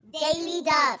Daily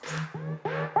Dubs.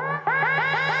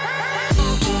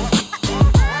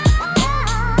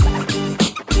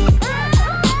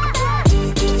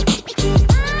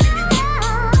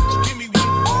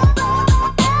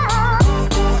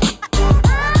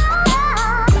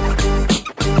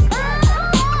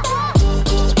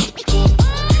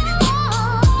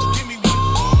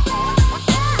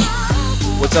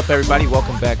 What's up, everybody?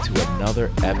 Welcome back to another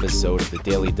episode of the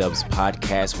Daily Dubs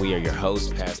podcast. We are your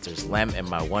hosts, Pastors Lem and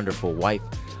my wonderful wife,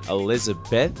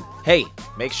 Elizabeth. Hey,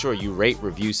 make sure you rate,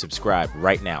 review, subscribe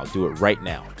right now. Do it right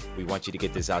now. We want you to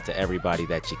get this out to everybody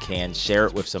that you can. Share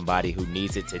it with somebody who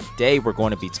needs it. Today, we're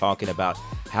going to be talking about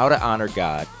how to honor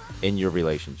God in your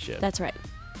relationship. That's right.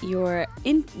 Your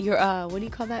what do you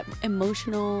call that?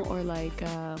 Emotional or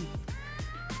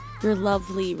your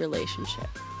lovely relationship.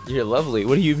 You're lovely.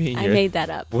 What do you mean? I made that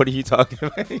up. What are you talking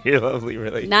about? Your lovely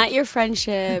relationship. Not your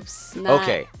friendships. Not,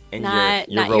 okay. And not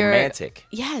you're romantic.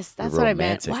 Yes, that's what I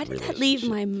meant. Why did that leave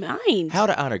my mind? How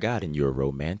to honor God in your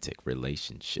romantic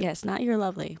relationship. Yes, not your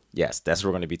lovely. Yes, that's what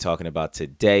we're going to be talking about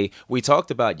today. We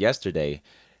talked about yesterday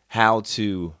how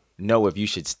to know if you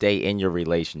should stay in your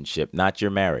relationship, not your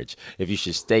marriage. If you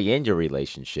should stay in your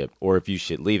relationship or if you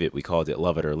should leave it. We called it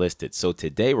Love It or List It. So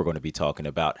today we're going to be talking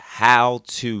about how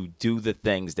to do the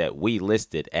things that we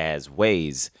listed as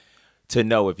ways to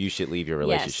know if you should leave your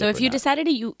relationship. Yes, so if you decided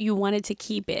you wanted to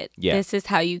keep it, this is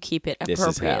how you keep it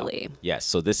appropriately. Yes,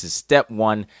 so this is step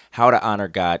one, how to honor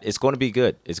God. It's going to be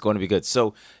good. It's going to be good.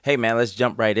 So, hey, man, let's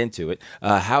jump right into it.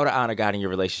 How to honor God in your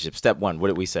relationship. Step one, what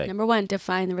did we say? Number one,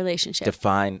 define the relationship.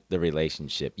 Define the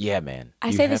relationship. Yeah, man.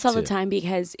 I say this all the time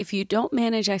because if you don't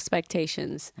manage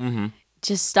expectations,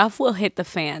 just stuff will hit the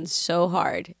fan so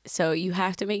hard. So you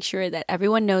have to make sure that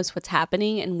everyone knows what's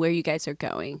happening and where you guys are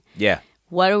going. Yeah.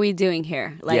 What are we doing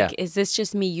here? Is this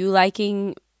just me, you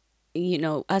liking,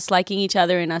 us liking each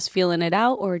other and us feeling it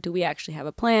out? Or do we actually have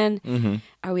a plan?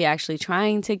 Are we actually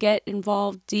trying to get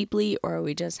involved deeply, or are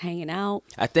we just hanging out?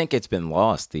 I think it's been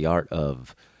lost, the art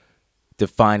of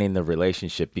defining the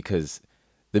relationship, because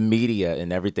the media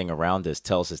and everything around us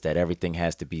tells us that everything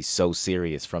has to be so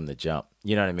serious from the jump.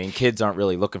 You know what I mean? Kids aren't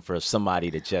really looking for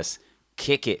somebody to just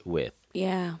kick it with.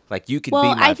 Yeah. Like you could be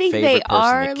my I think favorite they person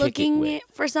are to kick looking it with.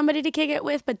 for somebody to kick it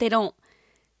with, but they don't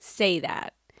say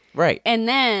that. Right. And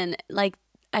then,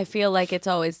 I feel like it's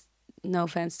always, no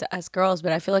offense to us girls,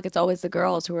 but I feel like it's always the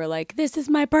girls who are like, this is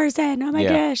my person. Oh my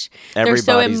gosh. They're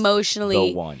so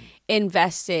emotionally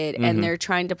invested and they're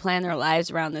trying to plan their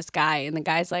lives around this guy. And the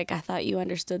guy's like, I thought you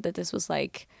understood that this was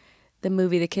like the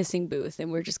movie The Kissing Booth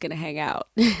and we're just going to hang out.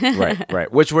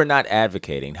 Right. Which we're not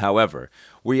advocating. However,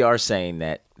 we are saying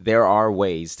that there are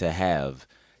ways to have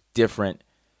different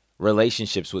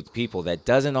relationships with people that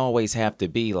doesn't always have to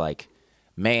be like,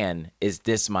 man, is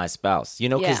this my spouse?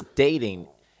 Because dating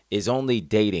is only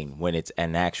dating when it's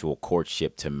an actual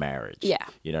courtship to marriage. Yeah.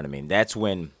 You know what I mean? That's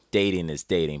when dating is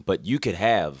dating. But you could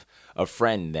have a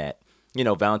friend that,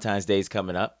 Valentine's Day is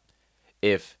coming up.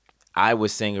 If I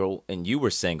was single and you were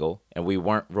single and we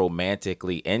weren't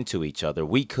romantically into each other,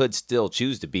 we could still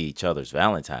choose to be each other's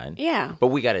Valentine. Yeah. But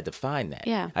we got to define that.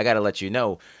 Yeah. I got to let you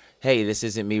know, hey, this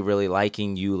isn't me really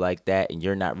liking you like that and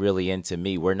you're not really into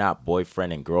me. We're not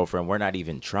boyfriend and girlfriend. We're not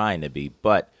even trying to be.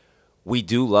 But we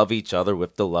do love each other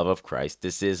with the love of Christ.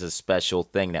 This is a special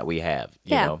thing that we have.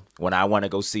 You know, when I want to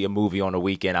go see a movie on the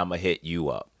weekend, I'm going to hit you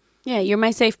up. Yeah, you're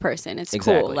my safe person. It's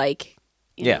Exactly. cool.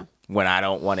 You know. When I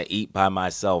don't want to eat by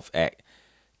myself at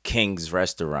King's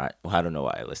restaurant. Well, I don't know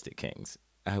why I listed King's.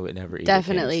 I would never eat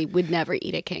Definitely would never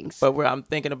eat at King's. But I'm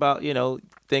thinking about,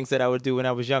 things that I would do when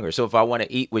I was younger. So if I want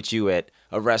to eat with you at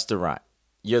a restaurant,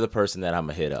 you're the person that I'm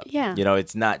going to hit up. Yeah.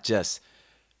 It's not just,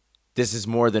 this is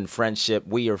more than friendship.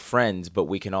 We are friends, but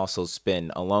we can also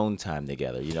spend alone time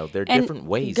together. There are different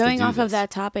ways to do this. Going off of that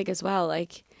topic as well,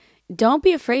 don't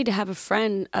be afraid to have a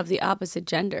friend of the opposite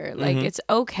gender. It's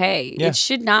okay. Yeah. It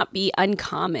should not be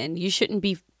uncommon. You shouldn't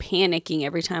be panicking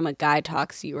every time a guy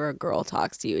talks to you or a girl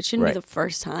talks to you. It shouldn't be the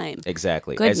first time.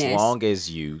 Exactly. Goodness. As long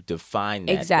as you define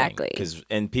that. Exactly. Because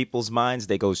in people's minds,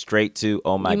 they go straight to,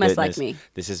 oh my you goodness, must like me.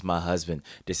 This is my husband.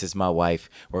 This is my wife.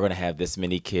 We're going to have this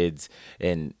many kids.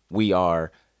 And we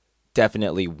are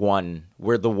definitely one.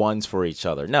 We're the ones for each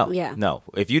other. No. Yeah. No.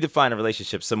 If you define a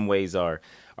relationship, some ways are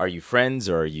you friends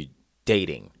or are you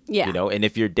dating? Yeah. And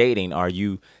if you're dating, are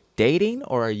you dating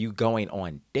or are you going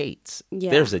on dates? Yeah.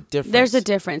 There's a difference. There's a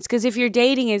difference. Because if you're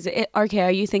dating,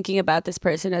 are you thinking about this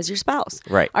person as your spouse?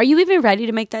 Right. Are you even ready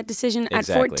to make that decision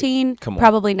Exactly. at 14? Come on.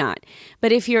 Probably not.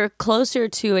 But if you're closer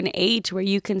to an age where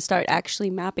you can start actually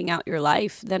mapping out your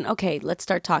life, then okay, let's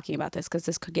start talking about this because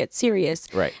this could get serious.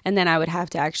 Right. And then I would have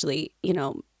to actually,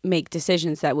 make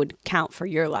decisions that would count for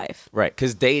your life. Right,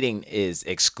 because dating is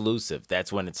exclusive.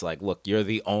 That's when it's like, look, you're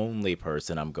the only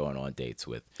person I'm going on dates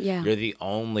with. Yeah. You're the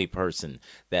only person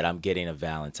that I'm getting a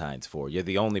Valentine's for. You're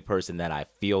the only person that I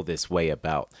feel this way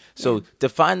about. So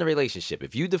define the relationship.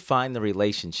 If you define the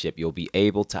relationship, you'll be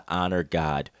able to honor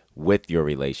God with your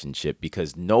relationship,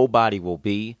 because nobody will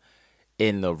be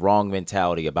in the wrong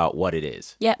mentality about what it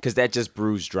is. Yeah. Because that just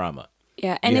brews drama.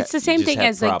 Yeah, and it's the same thing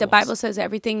as like the Bible says,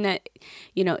 everything that,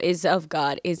 is of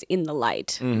God is in the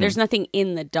light. There's nothing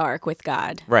in the dark with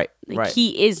God. Right, right.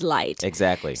 He is light.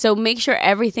 Exactly. So make sure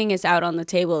everything is out on the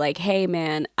table. Like, hey,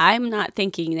 man, I'm not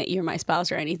thinking that you're my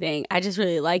spouse or anything. I just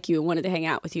really like you and wanted to hang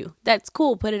out with you. That's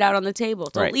cool. Put it out on the table.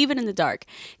 Don't leave it in the dark.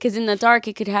 Because in the dark,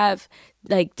 it could have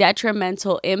like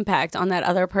detrimental impact on that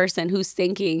other person who's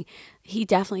thinking, he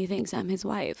definitely thinks I'm his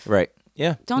wife. Right.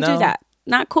 Yeah. Don't do that.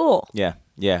 Not cool. Yeah.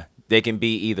 Yeah. They can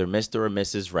be either Mr. or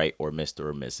Mrs. Right or Mr.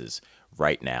 or Mrs.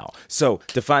 Right now. So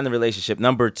define the relationship.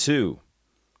 Number 2.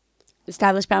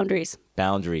 Establish boundaries.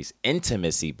 Boundaries.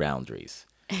 Intimacy boundaries.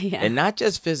 Yeah. And not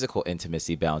just physical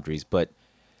intimacy boundaries, but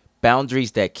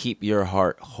boundaries that keep your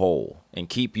heart whole and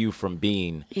keep you from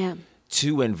being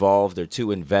too involved or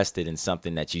too invested in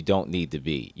something that you don't need to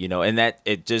be. And that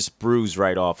it just brews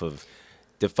right off of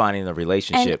defining the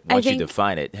relationship. Once you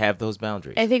define it, have those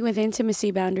boundaries. I think with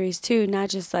intimacy boundaries too, not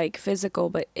just like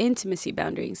physical, but intimacy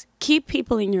boundaries. Keep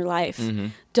people in your life.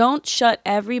 Don't shut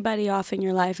everybody off in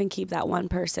your life and keep that one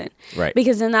person. Right.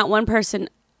 Because then that one person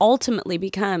ultimately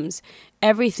becomes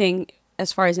everything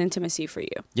as far as intimacy for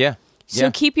you. Yeah. So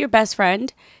keep your best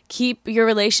friend, keep your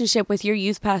relationship with your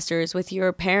youth pastors, with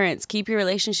your parents, keep your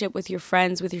relationship with your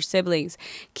friends, with your siblings.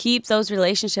 Keep those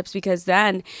relationships, because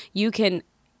then you can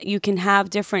have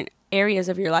different areas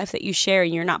of your life that you share,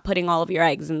 and you're not putting all of your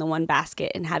eggs in the one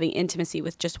basket and having intimacy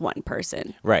with just one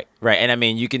person. Right, right. And I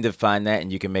mean, you can define that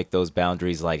and you can make those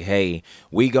boundaries like, hey,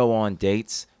 we go on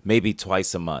dates maybe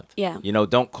twice a month. Yeah.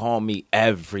 Don't call me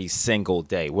every single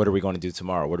day. What are we going to do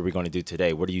tomorrow? What are we going to do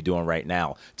today? What are you doing right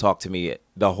now? Talk to me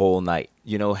the whole night.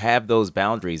 Have those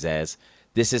boundaries as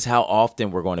this is how often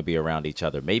we're going to be around each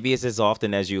other. Maybe it's as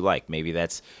often as you like. Maybe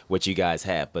that's what you guys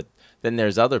have. But then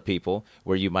there's other people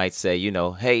where you might say,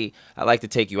 hey, I like to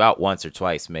take you out once or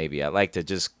twice maybe. I like to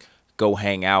just go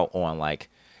hang out on like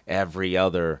every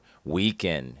other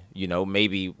weekend.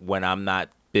 Maybe when I'm not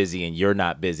busy and you're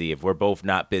not busy, if we're both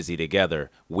not busy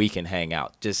together, we can hang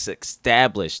out. Just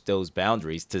establish those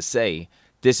boundaries to say,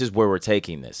 this is where we're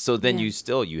taking this. So then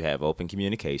you have open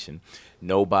communication.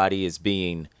 Nobody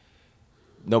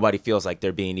feels like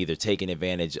they're being either taken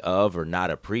advantage of or not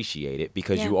appreciated,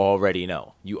 because you already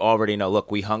know. You already know,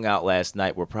 look, we hung out last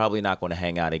night. We're probably not going to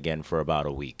hang out again for about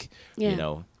a week.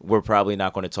 Yeah. We're probably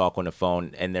not going to talk on the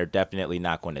phone, and they're definitely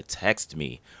not going to text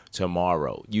me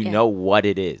tomorrow. You know what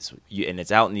it is, and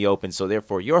it's out in the open. So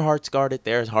therefore, your heart's guarded,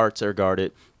 their hearts are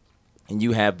guarded, and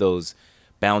you have those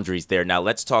boundaries there. Now,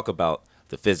 let's talk about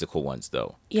the physical ones,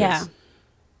 though. Yeah.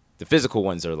 The physical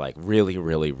ones are like really,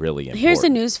 really, really important. Here's a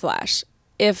newsflash.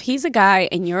 If he's a guy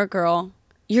and you're a girl,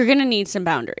 you're going to need some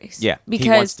boundaries. Yeah, because he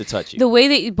wants to touch you. The way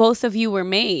that both of you were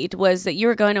made was that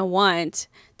you're going to want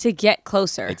to get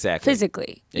closer. Exactly.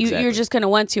 Physically. You're just going to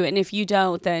want to. And if you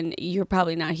don't, then you're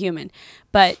probably not human.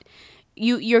 But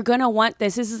you're going to want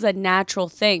this. This is a natural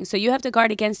thing. So you have to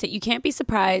guard against it. You can't be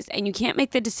surprised, and you can't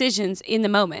make the decisions in the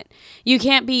moment. You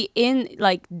can't be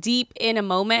deep in a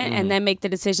moment and then make the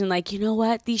decision like, you know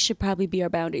what? These should probably be our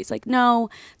boundaries. Like, no,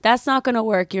 that's not going to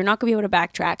work. You're not going to be able to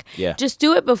backtrack. Yeah. Just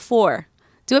do it before.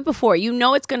 Do it before. You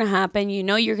know it's going to happen. You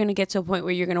know you're going to get to a point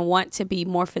where you're going to want to be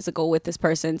more physical with this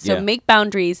person. So make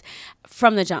boundaries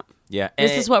from the jump. Yeah.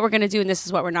 This is what we're going to do, and this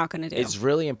is what we're not going to do. It's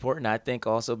really important, I think,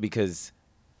 also because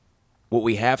what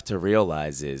we have to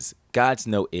realize is God's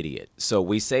no idiot. So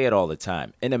we say it all the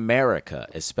time. In America,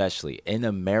 especially in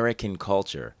American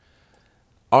culture,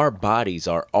 our bodies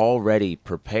are already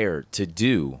prepared to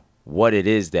do what it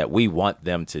is that we want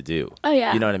them to do. Oh,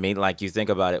 yeah. You know what I mean? Like, you think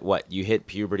about it, you hit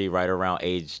puberty right around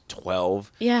age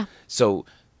 12. Yeah. So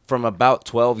from about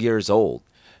 12 years old,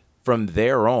 from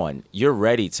there on, you're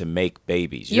ready to make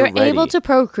babies. You're able to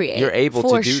procreate. You're able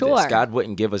to do sure. this. God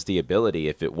wouldn't give us the ability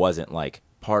if it wasn't like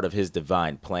part of his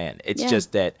divine plan. It's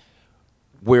just that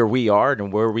where we are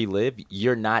and where we live,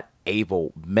 you're not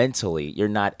able mentally, you're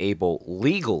not able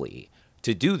legally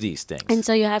to do these things. And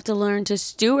so you have to learn to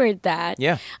steward that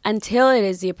until it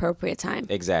is the appropriate time.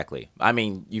 Exactly. I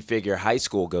mean, you figure high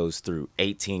school goes through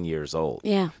 18 years old.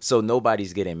 Yeah. So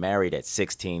nobody's getting married at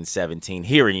 16, 17.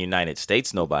 Here in the United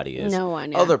States, nobody is. No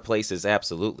one. Other places,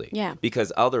 absolutely. Yeah.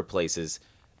 Because other places,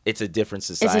 it's a different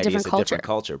society, it's a different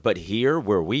culture. But here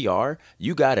where we are,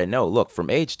 you got to know, look, from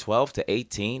age 12 to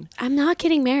 18, I'm not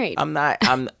getting married.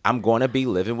 I'm going to be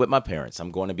living with my parents.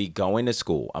 I'm going to be going to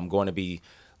school. I'm going to be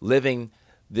living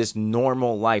this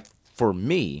normal life for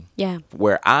me,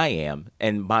 where I am,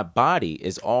 and my body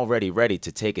is already ready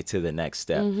to take it to the next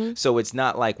step. So it's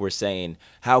not like we're saying,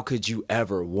 how could you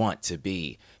ever want to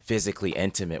be physically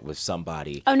intimate with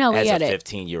somebody as a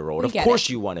 15-year-old? Of course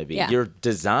you want to be. You're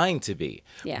designed to be.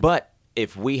 But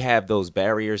if we have those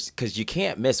barriers, because you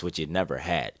can't miss what you've never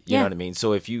had. You know what I mean?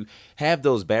 So if you have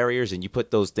those barriers and you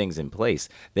put those things in place,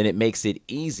 then it makes it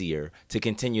easier to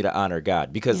continue to honor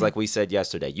God. Because like we said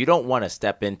yesterday, you don't want to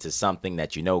step into something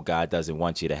that you know God doesn't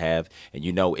want you to have and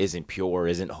you know isn't pure,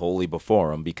 isn't holy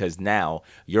before him, because now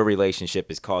your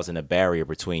relationship is causing a barrier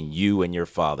between you and your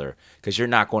Father, because you're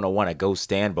not going to want to go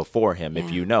stand before him if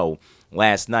you know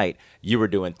last night you were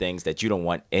doing things that you don't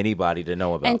want anybody to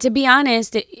know about. And to be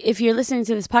honest, if you're listening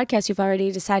to this podcast, you've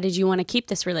already decided you want to keep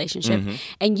this relationship,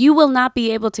 and you will not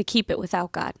be able to keep it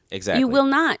without God. Exactly. You will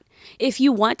not. If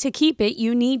you want to keep it,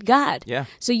 you need God. Yeah.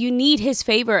 So you need his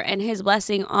favor and his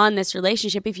blessing on this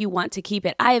relationship if you want to keep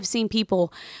it. I have seen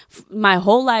people my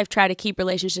whole life try to keep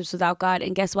relationships without God,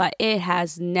 and guess what? It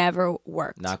has never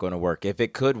worked. Not going to work. If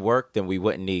it could work, then we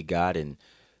wouldn't need God, and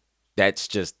that's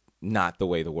just not the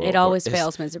way the world works. It always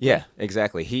fails miserably. Yeah,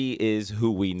 exactly. He is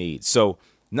who we need. So,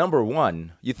 number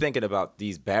one, you're thinking about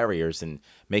these barriers and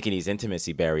making these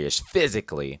intimacy barriers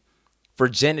physically.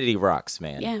 Virginity rocks,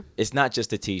 man. Yeah. It's not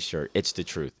just a T-shirt. It's the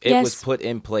truth. It was put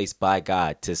in place by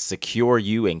God to secure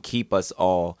you and keep us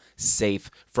all safe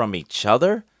from each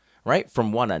other, right?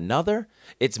 From one another.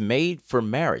 It's made for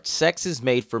marriage. Sex is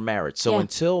made for marriage. So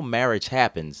until marriage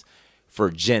happens,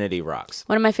 virginity rocks.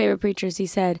 One of my favorite preachers, he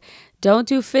said, don't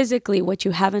do physically what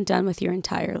you haven't done with your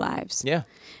entire lives. Yeah.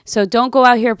 So don't go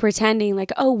out here pretending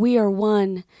like, oh, we are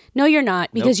one. No, you're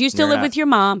not, because you still live with your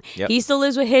mom. Yep. He still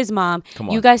lives with his mom. Come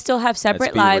on. You guys still have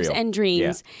separate lives real. and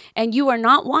dreams, and you are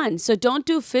not one. So don't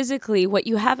do physically what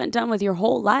you haven't done with your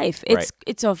whole life.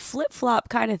 It's a flip-flop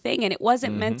kind of thing, and it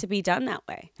wasn't meant to be done that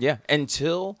way. Yeah.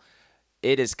 Until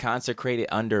it is consecrated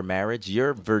under marriage,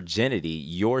 your virginity,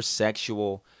 your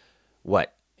sexual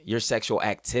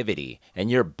activity and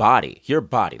your body,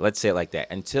 let's say it like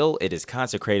that, until it is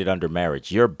consecrated under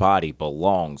marriage, your body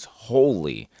belongs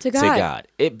wholly to God.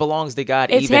 It belongs to God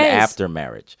even after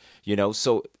marriage,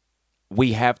 so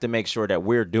we have to make sure that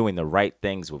we're doing the right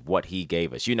things with what he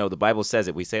gave us. The Bible says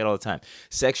it. We say it all the time.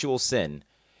 Sexual sin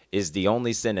is the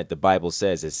only sin that the Bible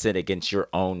says is sin against your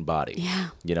own body. Yeah.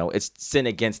 It's sin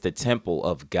against the temple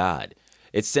of God.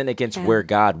 It's sin against where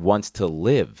God wants to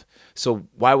live. So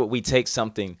why would we take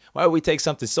something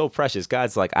so precious?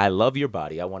 God's like, I love your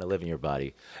body. I want to live in your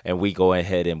body. And we go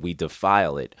ahead and we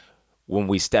defile it when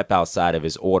we step outside of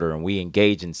his order and we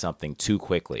engage in something too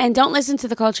quickly. And don't listen to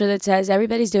the culture that says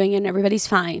everybody's doing it and everybody's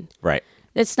fine. Right.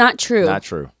 That's not true. Not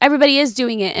true. Everybody is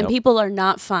doing it, and people are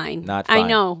not fine. Not fine. I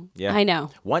know. Yeah. I know.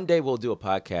 One day we'll do a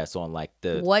podcast on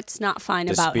what's not fine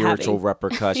the about spiritual having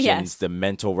repercussions, the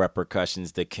mental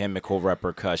repercussions, the chemical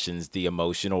repercussions, the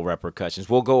emotional repercussions.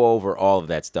 We'll go over all of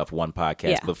that stuff one podcast.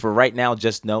 Yeah. But for right now,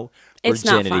 just know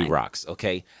virginity rocks.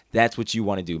 Okay, that's what you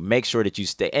want to do. Make sure that you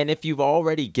stay. And if you've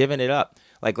already given it up,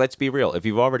 let's be real. If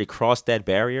you've already crossed that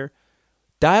barrier,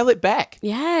 dial it back.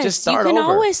 Yes. Just start over. You can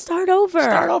always start over.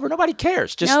 Start over. Nobody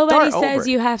cares. Just Nobody start over. says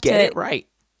you have get to it right.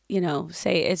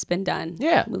 Say it's been done.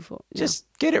 Yeah. Move forward. Just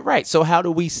get it right. So how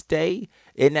do we stay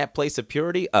in that place of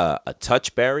purity? A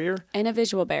touch barrier. And a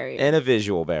visual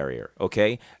barrier.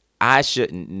 Okay. I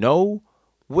shouldn't know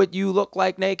what you look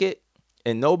like naked,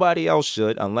 and nobody else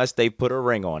should unless they put a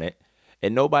ring on it.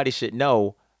 And nobody should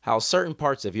know how certain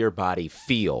parts of your body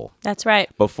feel. That's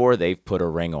right. Before they've put a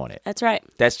ring on it. That's right.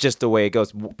 That's just the way it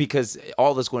goes, because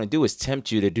all it's going to do is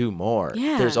tempt you to do more.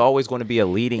 Yeah. There's always going to be a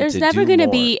leading to do more. There's never going to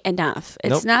be enough.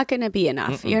 It's not going to be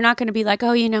enough. You're not going to be like,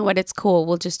 oh, you know what? It's cool.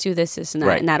 We'll just do this, and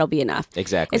that, and that'll be enough.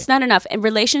 Exactly. It's not enough. And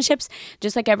relationships,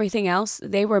 just like everything else,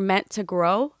 they were meant to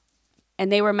grow,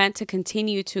 and they were meant to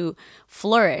continue to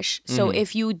flourish. So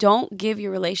if you don't give your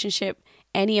relationship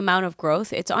any amount of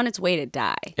growth, it's on its way to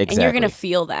die. Exactly. And you're going to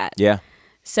feel that. Yeah.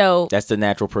 So that's the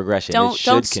natural progression. Don't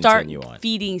start on.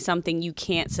 feeding something you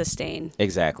can't sustain.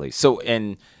 Exactly. So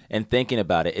and thinking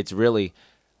about it, it's really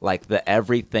like the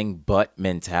everything but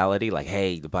mentality. Like,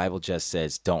 hey, the Bible just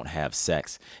says don't have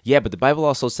sex. Yeah, but the Bible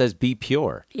also says be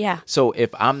pure. Yeah. So if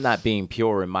I'm not being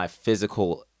pure in my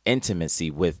physical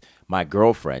intimacy with my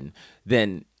girlfriend,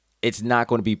 then it's not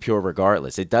going to be pure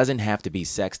regardless. It doesn't have to be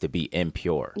sex to be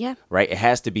impure. Yeah. Right? It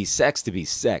has to be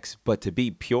sex, but to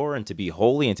be pure and to be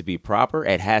holy and to be proper,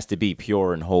 it has to be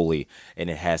pure and holy, and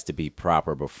it has to be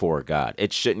proper before God.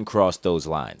 It shouldn't cross those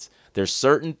lines. There's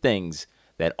certain things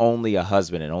that only a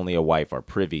husband and only a wife are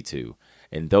privy to,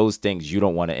 and those things you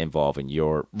don't want to involve in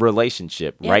your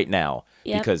relationship right now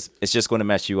because it's just going to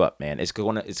mess you up, man. It's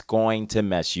going to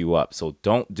mess you up. So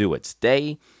don't do it.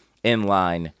 Stay in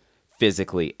line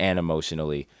physically and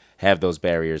emotionally. Have those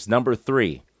barriers. Number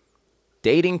 3,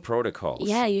 dating protocols.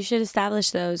 Yeah, you should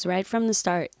establish those right from the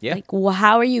start. Yeah. Like,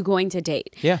 how are you going to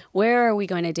date? Yeah. Where are we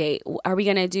going to date? Are we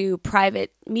going to do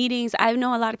private meetings? I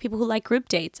know a lot of people who like group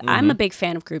dates. I'm a big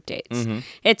fan of group dates.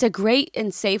 It's a great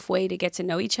and safe way to get to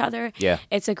know each other. Yeah.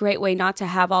 It's a great way not to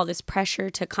have all this pressure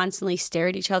to constantly stare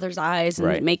at each other's eyes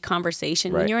and make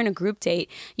conversation. When you're in a group date,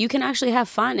 you can actually have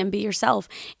fun and be yourself.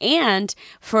 And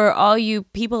for all you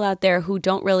people out there who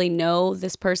don't really know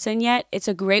this person yet, it's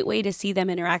a great way to see them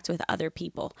interact with other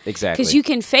people. Exactly. Because you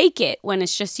can fake it when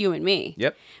it's just you and me.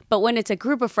 Yep. But when it's a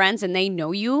group of friends and they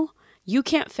know you, you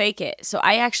can't fake it. So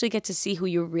I actually get to see who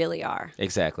you really are.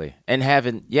 Exactly. And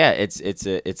having, it's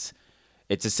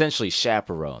essentially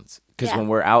chaperones. Because when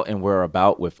we're out and we're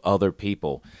about with other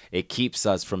people, it keeps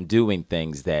us from doing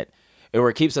things or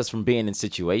it keeps us from being in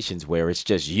situations where it's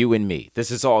just you and me.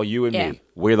 This is all you and me.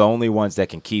 We're the only ones that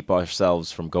can keep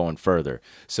ourselves from going further.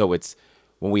 So it's,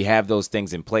 when we have those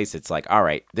things in place, it's like, all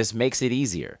right, this makes it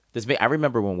easier. I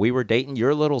remember when we were dating,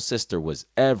 your little sister was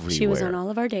everywhere. She was on all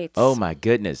of our dates. Oh, my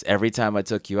goodness. Every time I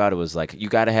took you out, it was like, you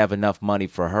got to have enough money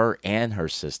for her and her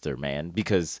sister, man,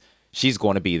 because she's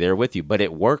going to be there with you. But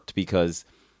it worked because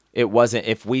it wasn't,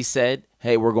 if we said,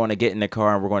 hey, we're going to get in the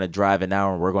car and we're going to drive an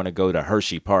hour and we're going to go to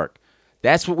Hershey Park,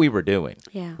 that's what we were doing.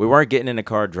 Yeah. We weren't getting in the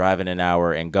car, driving an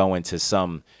hour and going to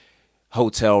some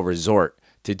hotel resort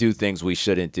to do things we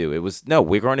shouldn't do. It was, no,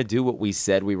 we're going to do what we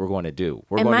said we were going to do.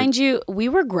 Mind you, we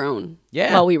were grown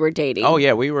while we were dating. Oh,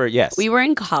 yeah, we were, yes. We were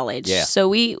in college. Yeah. So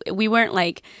we weren't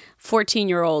like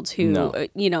 14-year-olds who,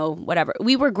 whatever.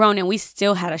 We were grown and we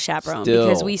still had a chaperone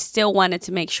because we still wanted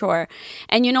to make sure.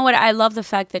 And you know what? I love the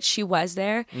fact that she was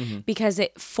there because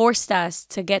it forced us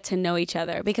to get to know each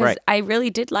other because I really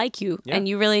did like you and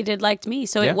you really did like me.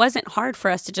 So it wasn't hard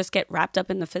for us to just get wrapped up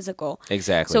in the physical.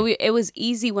 Exactly. So it was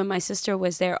easy when my sister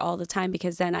was there all the time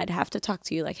because then I'd have to talk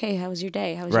to you like, hey, how was your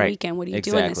day? How was your weekend? What are you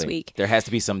doing this week? There has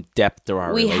to be some depth to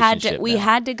our relationship. We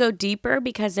had to go deeper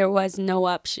because there was no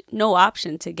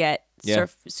option to get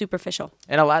superficial.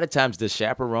 And a lot of times the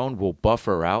chaperone will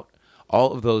buffer out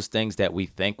all of those things that we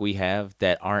think we have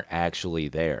that aren't actually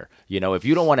there. You know, if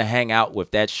you don't want to hang out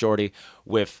with that shorty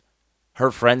with her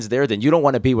friends there, then you don't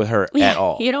want to be with her at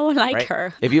all. You don't like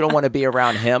her. If you don't want to be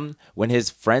around him when his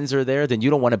friends are there, then you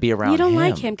don't want to be around him. You don't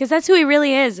like him because that's who he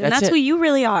really is. And that's who you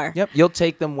really are. Yep. You'll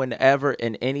take them whenever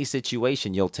in any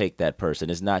situation. You'll take that person.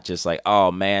 It's not just like,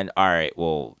 oh, man, all right,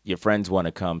 well, your friends want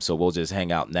to come, so we'll just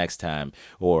hang out next time.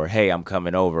 Or, hey, I'm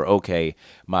coming over. Okay,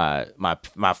 my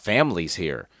family's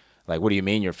here. Like, what do you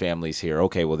mean your family's here?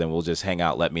 Okay, well, then we'll just hang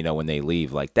out. Let me know when they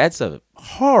leave. Like, that's a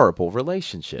horrible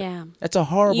relationship. Yeah. That's a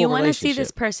horrible relationship. You want to see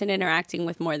this person interacting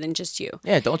with more than just you.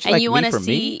 Yeah, don't you like me for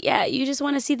me? Yeah, you just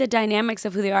want to see the dynamics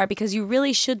of who they are because you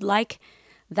really should like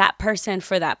that person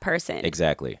for that person.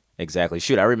 Exactly.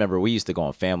 Shoot, I remember we used to go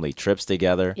on family trips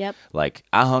together. Yep. Like,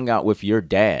 I hung out with your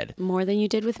dad. More than you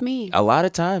did with me. A lot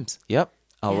of times. Yep.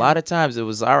 A lot of times it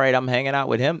was, all right, I'm hanging out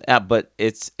with him. But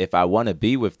it's, if I want to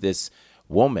be with this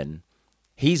woman,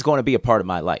 he's going to be a part of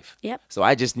my life. Yep. So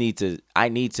I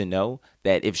need to know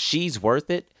that if she's worth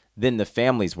it, then the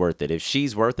family's worth it. If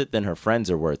she's worth it, then her friends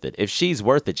are worth it. If she's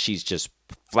worth it, she's just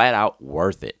flat out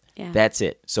worth it. Yeah. That's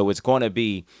it. So it's going to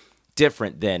be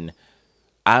different than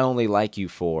I only like you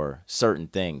for certain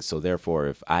things. So therefore,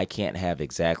 if I can't have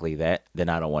exactly that, then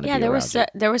I don't want to be around you.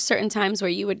 There were certain times where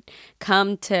you would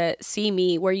come to see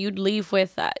me where you'd leave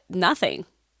with nothing.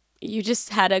 You just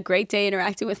had a great day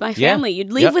interacting with my family.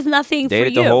 You'd leave with nothing for you.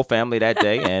 Dated the whole family that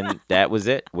day, and that was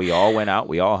it. We all went out.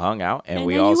 We all hung out, and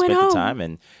we all spent the time,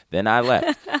 and then I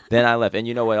left. And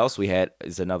you know what else we had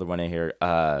is another one in here.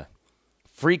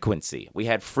 Frequency. We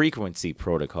had frequency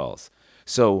protocols.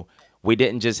 So we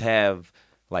didn't just have,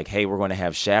 like, hey, we're going to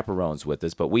have chaperones with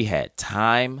us, but we had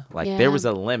time. Like, there was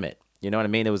a limit. You know what I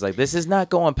mean? It was like, this is not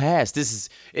going past.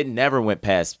 It never went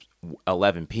past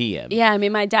 11 p.m. Yeah, I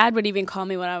mean, my dad would even call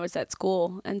me when I was at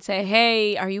school and say,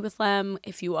 hey, are you with Lem?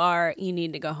 If you are, you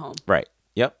need to go home. Right.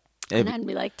 Yep. And I'd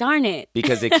be like, darn it.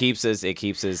 Because it keeps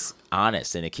us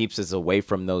honest, and it keeps us away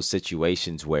from those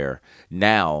situations where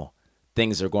now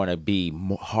things are going to be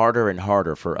harder and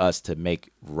harder for us to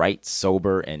make right,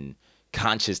 sober, and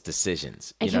conscious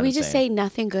decisions. And can we just say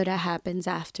nothing good happens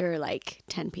after like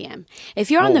 10 p.m.?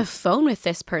 If you're on the phone with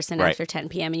this person after 10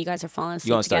 p.m. and you guys are falling asleep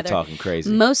you're gonna together, start talking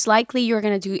crazy. Most likely you're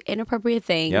going to do inappropriate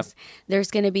things. Yep. There's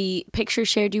going to be pictures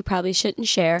shared you probably shouldn't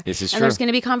share. This is true. And there's going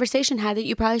to be conversation had that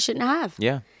you probably shouldn't have.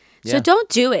 Yeah. So don't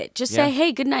do it. Just say,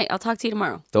 hey, good night. I'll talk to you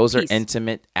tomorrow. Those are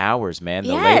intimate hours, man.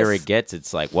 The later it gets,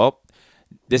 it's like, well,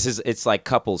 it's like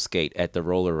couple skate at the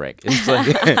roller rink. It's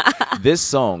like, this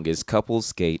song is couple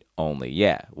skate only.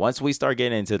 Yeah. Once we start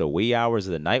getting into the wee hours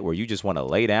of the night where you just want to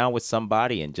lay down with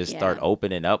somebody and just start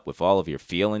opening up with all of your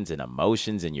feelings and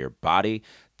emotions in your body,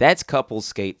 that's couple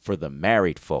skate for the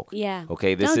married folk. Yeah.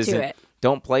 Okay.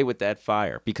 Don't play with that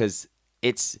fire, because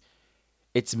it's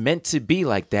meant to be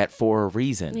like that for a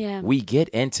reason. Yeah. We get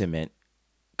intimate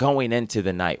going into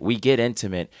the night. We get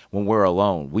intimate when we're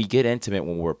alone. We get intimate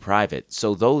when we're private.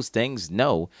 So those things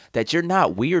know that you're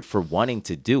not weird for wanting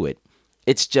to do it.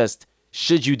 It's just,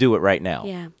 should you do it right now?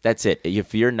 Yeah. That's it.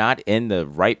 If you're not in the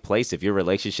right place, if your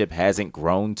relationship hasn't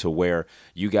grown to where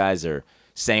you guys are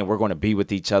saying we're going to be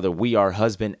with each other, we are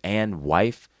husband and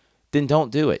wife, then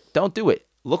don't do it. Don't do it.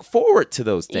 Look forward to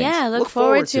those things. Yeah, look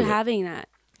forward to having that.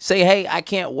 Say, hey, I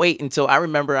can't wait until, I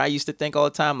remember I used to think all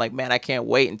the time, like, man, I can't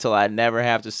wait until I never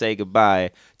have to say goodbye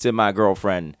to my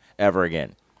girlfriend ever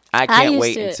again. I can't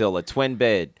wait until a twin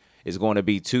bed is going to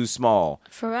be too small.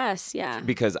 For us, yeah.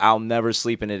 Because I'll never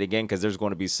sleep in it again, because there's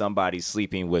going to be somebody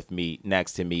sleeping with me,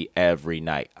 next to me every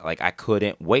night. Like, I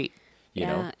couldn't wait. You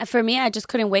know? For me, I just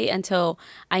couldn't wait until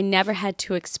I never had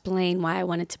to explain why I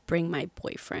wanted to bring my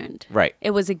boyfriend. Right.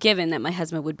 It was a given that my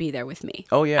husband would be there with me.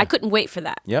 Oh, yeah. I couldn't wait for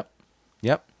that. Yep.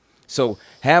 So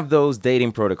have those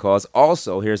dating protocols.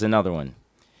 Also, here's another one.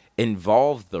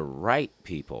 Involve the right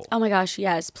people. Oh my gosh,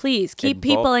 yes. Please keep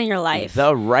people in your life.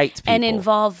 The right people. And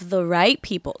involve the right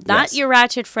people. Not your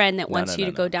ratchet friend that wants you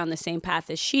to go down the same path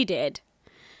as she did.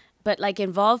 But like,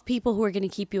 involve people who are going to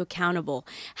keep you accountable.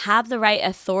 Have the right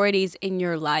authorities in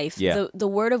your life. Yeah. The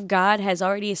Word of God has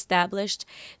already established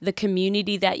the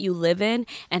community that you live in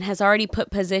and has already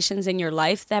put positions in your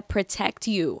life that protect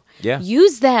you. Yeah.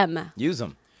 Use them. Use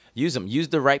them. Use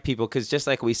the right people, because just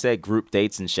like we said, group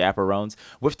dates and chaperones,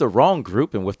 with the wrong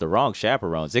group and with the wrong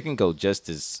chaperones, it can go just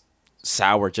as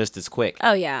sour just as quick.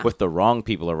 Oh, yeah. With the wrong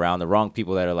people around, the wrong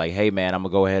people that are like, hey, man, I'm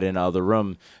going to go ahead in the other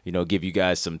room, give you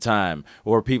guys some time.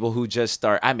 Or people who just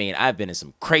start, I've been in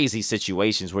some crazy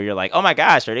situations where you're like, oh, my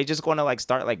gosh, are they just going to like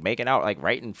start like making out like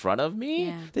right in front of me?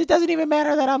 Yeah. It doesn't even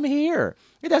matter that I'm here.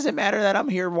 It doesn't matter that I'm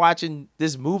here watching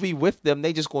this movie with them.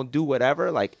 They just going to do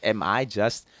whatever. Like, am I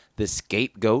just the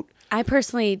scapegoat? I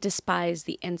personally despise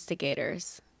the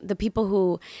instigators. The people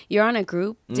who you're on a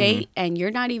group date and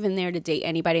you're not even there to date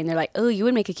anybody, and they're like, "Oh, you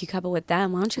would make a cute couple with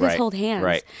them. Why don't you guys hold hands?"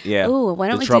 Right. Yeah. Oh, why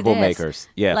don't we do this? Troublemakers.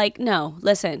 Yeah. Like, no,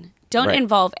 listen. Don't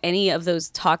involve any of those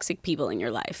toxic people in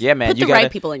your life. Yeah, man. Put you the right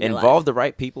people in your life. Involve the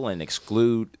right people and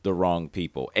exclude the wrong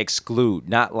people. Exclude,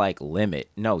 not like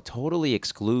limit. No, totally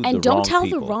exclude the wrong people. And don't tell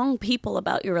the wrong people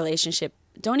about your relationship.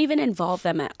 Don't even involve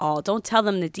them at all. Don't tell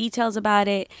them the details about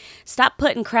it. Stop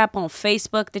putting crap on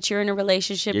Facebook that you're in a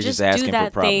relationship. You're just do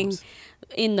that thing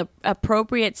in the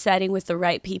appropriate setting with the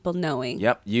right people knowing.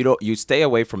 Yep. You stay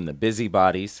away from the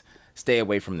busybodies. Stay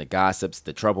away from the gossips,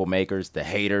 the troublemakers, the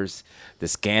haters, the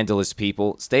scandalous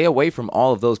people. Stay away from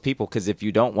all of those people, because if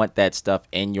you don't want that stuff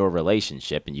in your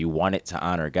relationship and you want it to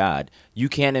honor God, you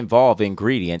can't involve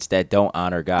ingredients that don't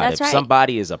honor God. That's if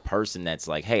somebody is a person that's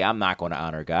like, hey, I'm not going to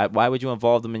honor God, why would you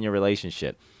involve them in your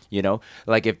relationship?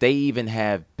 Like if they even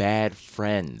have bad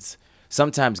friends.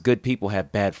 Sometimes good people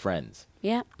have bad friends.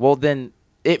 Yeah. Well, then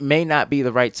it may not be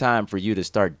the right time for you to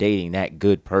start dating that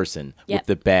good person with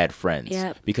the bad friends,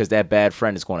 because that bad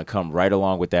friend is going to come right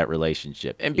along with that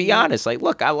relationship. And be honest, like,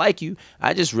 look, I like you.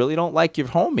 I just really don't like your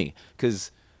homie,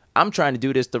 because I'm trying to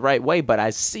do this the right way, but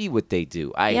I see what they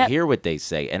do. I hear what they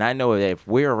say. And I know that if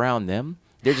we're around them,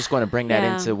 they're just going to bring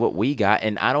that into what we got.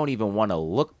 And I don't even want to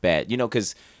look bad,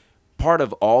 because part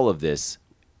of all of this,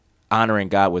 honoring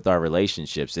God with our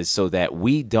relationships, is so that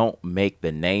we don't make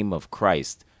the name of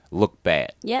Christ look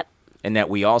bad. Yep. And that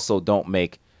we also don't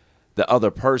make the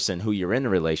other person who you're in the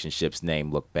relationship's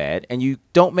name look bad, and you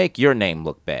don't make your name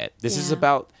look bad. This is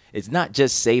about, it's not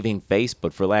just saving face,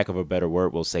 but for lack of a better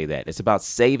word, we'll say that. It's about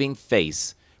saving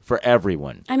face for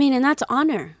everyone. And that's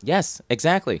honor. Yes,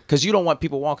 exactly. Because you don't want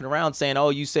people walking around saying, oh,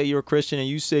 you say you're a Christian and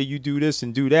you say you do this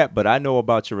and do that, but I know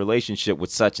about your relationship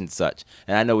with such and such.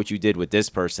 And I know what you did with this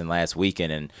person last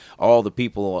weekend, and all the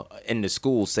people in the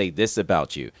school say this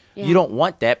about you. Yeah. You don't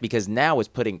want that, because now it's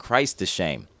putting Christ to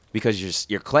shame, because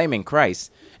you're claiming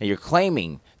Christ and you're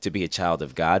claiming to be a child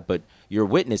of God, but your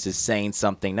witness is saying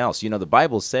something else. You know, the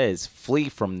Bible says flee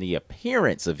from the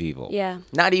appearance of evil. Yeah.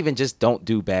 Not even just don't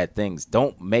do bad things.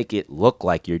 Don't make it look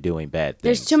like you're doing bad things.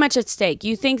 There's too much at stake.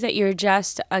 You think that you're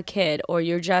just a kid or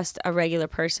you're just a regular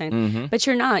person, but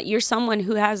you're not. You're someone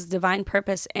who has divine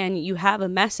purpose, and you have a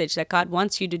message that God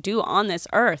wants you to do on this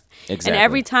earth. Exactly. And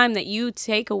every time that you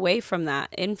take away from that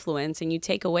influence and you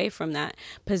take away from that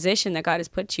position that God has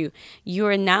put you,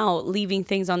 you're now leaving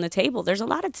things on the table. There's a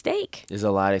lot at stake. There's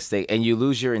a lot at stake. And you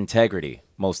lose your integrity,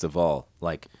 most of all.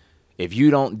 Like, if you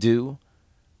don't do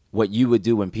what you would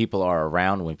do when people are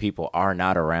around, when people are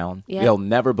not around, they'll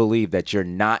never believe that you're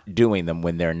not doing them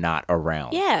when they're not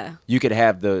around. Yeah. You could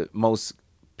have the most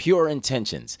pure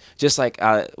intentions. Just like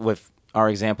with our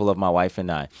example of my wife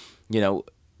and I, you know,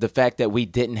 the fact that we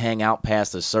didn't hang out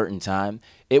past a certain time,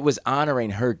 it was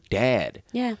honoring her dad.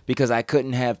 Yeah. Because I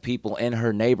couldn't have people in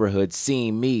her neighborhood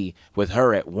seeing me with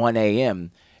her at 1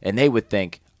 a.m. and they would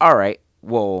think, all right,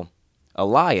 well,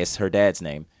 Elias, her dad's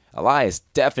name, Elias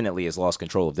definitely has lost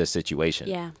control of this situation.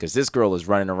 Yeah. Because this girl is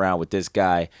running around with this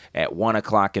guy at 1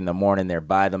 o'clock in the morning. They're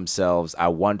by themselves. I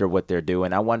wonder what they're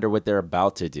doing. I wonder what they're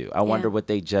about to do. I wonder what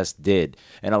they just did.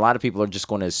 And a lot of people are just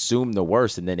going to assume the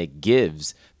worst, and then it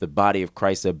gives the body of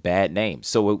Christ a bad name.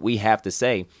 So we have to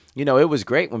say, you know, it was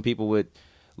great when people would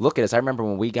look at us. I remember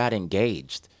when we got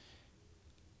engaged,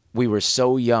 we were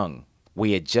so young.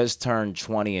 We had just turned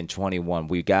 20 and 21.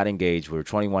 We got engaged. We were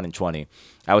 21 and 20.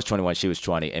 I was 21. She was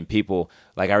 20. And people,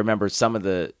 like, I remember some of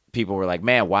the people were like,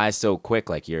 man, why so quick?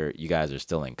 Like, you guys are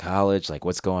still in college. Like,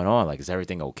 what's going on? Like, is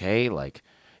everything okay? Like,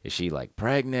 is she, like,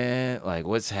 pregnant? Like,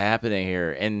 what's happening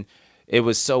here? And it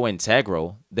was so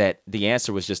integral that the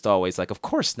answer was just always like, of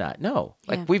course not. No.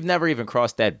 Like, we've never even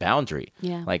crossed that boundary.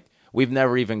 Yeah. Like, we've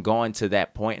never even gone to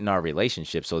that point in our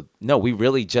relationship. So, no, we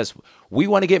really just, we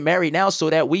want to get married now so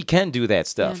that we can do that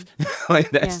stuff. Yeah.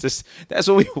 Like, that's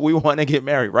what we want to get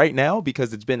married right now,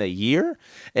 because it's been a year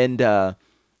and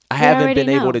I haven't been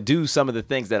able to do some of the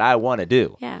things that I want to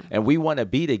do. Yeah. And we want to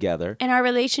be together. And our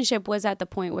relationship was at the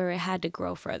point where it had to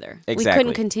grow further. Exactly. We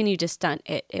couldn't continue to stunt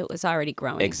it. It was already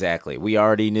growing. Exactly. We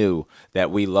already knew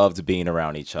that we loved being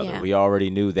around each other. Yeah. We already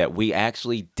knew that we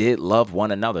actually did love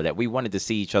one another, that we wanted to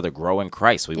see each other grow in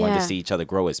Christ. We wanted to see each other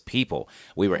grow as people.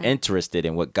 We were interested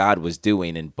in what God was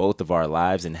doing in both of our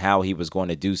lives and how he was going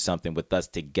to do something with us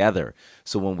together.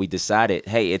 So when we decided,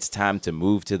 hey, it's time to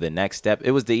move to the next step,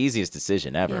 it was the easiest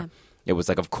decision ever. Yeah. It was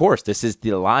like, of course, this is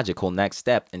the logical next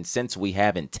step. And since we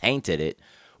haven't tainted it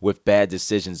with bad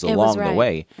decisions along the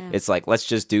way, it's like, let's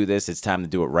just do this. It's time to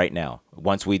do it right now.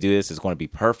 Once we do this, it's going to be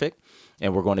perfect.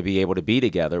 And we're going to be able to be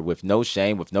together with no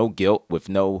shame, with no guilt, with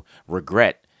no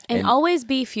regret. And always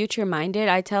be future minded.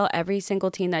 I tell every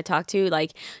single teen that I talk to,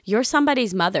 like, you're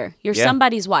somebody's mother. You're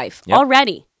somebody's wife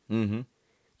already. Mm-hmm.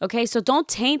 Okay, so don't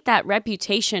taint that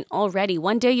reputation already.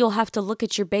 One day you'll have to look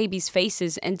at your baby's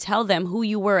faces and tell them who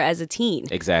you were as a teen.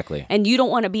 Exactly. And you don't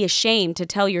want to be ashamed to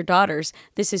tell your daughters,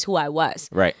 this is who I was.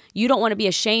 Right. You don't want to be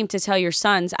ashamed to tell your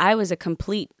sons, I was a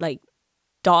complete, like,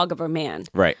 dog of a man.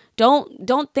 Right.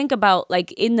 Don't think about,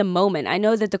 like, in the moment. I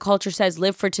know that the culture says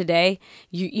live for today.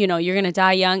 You know, you're going to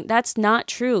die young. That's not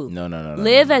true. No.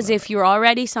 Live as if you're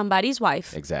already somebody's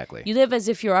wife. Exactly. You live as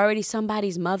if you're already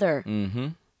somebody's mother. Mm-hmm.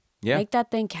 Yeah. Make that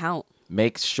thing count.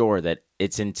 Make sure that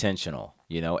it's intentional,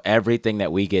 you know, everything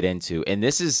that we get into. And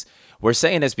we're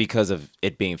saying this because of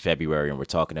it being February and we're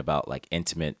talking about, like,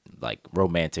 intimate, like,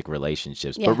 romantic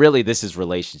relationships. Yeah. But really, this is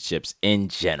relationships in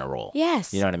general.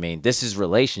 Yes. You know what I mean? This is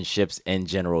relationships in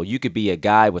general. You could be a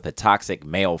guy with a toxic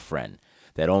male friend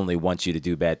that only wants you to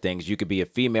do bad things. You could be a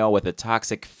female with a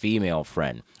toxic female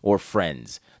friend or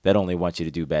friends that only want you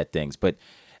to do bad things. But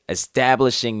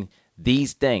establishing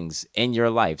these things in your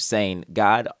life, saying,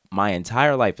 God, my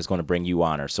entire life is going to bring you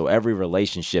honor. So every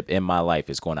relationship in my life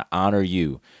is going to honor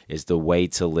you, is the way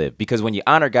to live. Because when you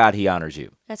honor God, he honors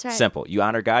you. That's right. Simple. You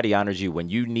honor God, he honors you. When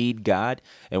you need God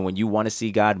and when you want to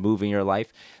see God move in your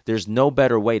life, there's no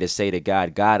better way to say to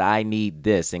God, God, I need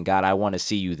this. And God, I want to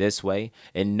see you this way.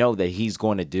 And know that he's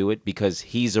going to do it because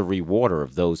he's a rewarder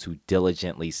of those who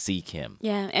diligently seek him.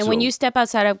 Yeah. And when you step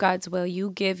outside of God's will,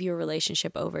 you give your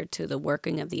relationship over to the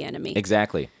working of the enemy.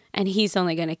 Exactly. And he's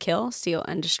only going to kill, steal,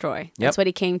 and destroy. That's what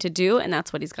he came to do, and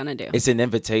that's what he's going to do. It's an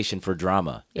invitation for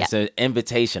drama. Yep. It's an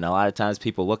invitation. A lot of times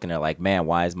people looking at it like, man,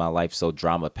 why is my life so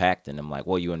drama-packed? And I'm like,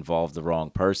 well, you involve the wrong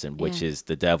person, which is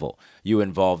the devil. You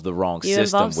involve the wrong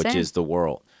system, which is the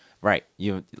world. Right.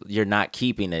 You're not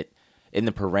keeping it in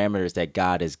the parameters that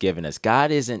God has given us.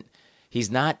 God isn't,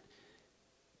 he's not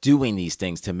doing these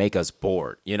things to make us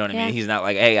bored. You know what I mean? He's not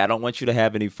like, hey, I don't want you to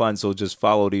have any fun, so just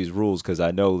follow these rules because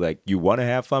I know like you want to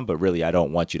have fun, but really I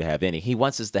don't want you to have any. He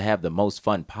wants us to have the most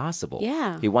fun possible.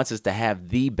 Yeah. He wants us to have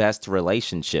the best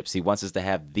relationships. He wants us to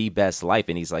have the best life.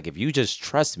 And he's like, if you just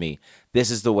trust me,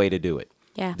 this is the way to do it.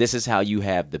 Yeah. This is how you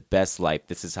have the best life.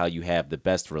 This is how you have the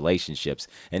best relationships.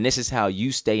 And this is how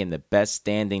you stay in the best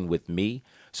standing with me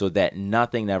so that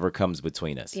nothing ever comes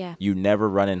between us. Yeah. You never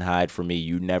run and hide from me.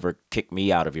 You never kick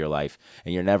me out of your life.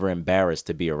 And you're never embarrassed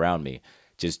to be around me.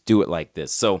 Just do it like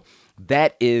this. So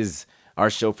that is our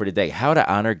show for today. How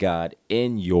to honor God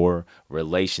in your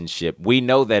relationship. We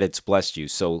know that it's blessed you,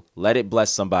 so let it bless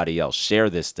somebody else. Share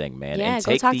this thing, man. Yeah, and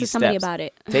go talk to somebody about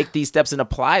it. Take these steps and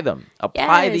apply them.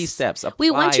 Apply these steps. We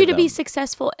want you to be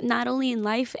successful not only in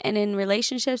life and in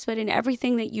relationships, but in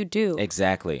everything that you do.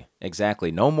 Exactly.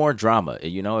 No more drama.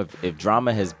 You know, if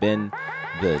drama has been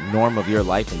the norm of your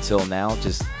life until now,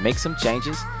 just make some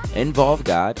changes. Involve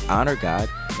God, honor God,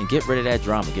 and get rid of that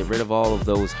drama. Get rid of all of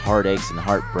those heartaches and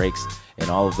heartbreaks and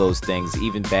all of those things,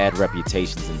 even bad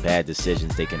reputations and bad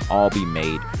decisions. They can all be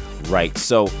made right.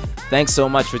 So thanks so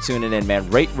much for tuning in, man.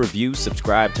 Rate, review,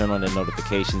 subscribe, turn on the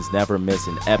notifications, never miss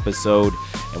an episode.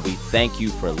 And we thank you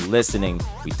for listening.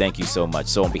 We thank you so much.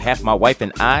 So on behalf of my wife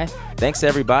and I, thanks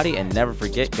everybody. And never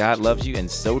forget, God loves you and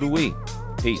so do we.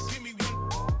 Peace.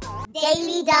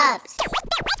 Daily Dubs.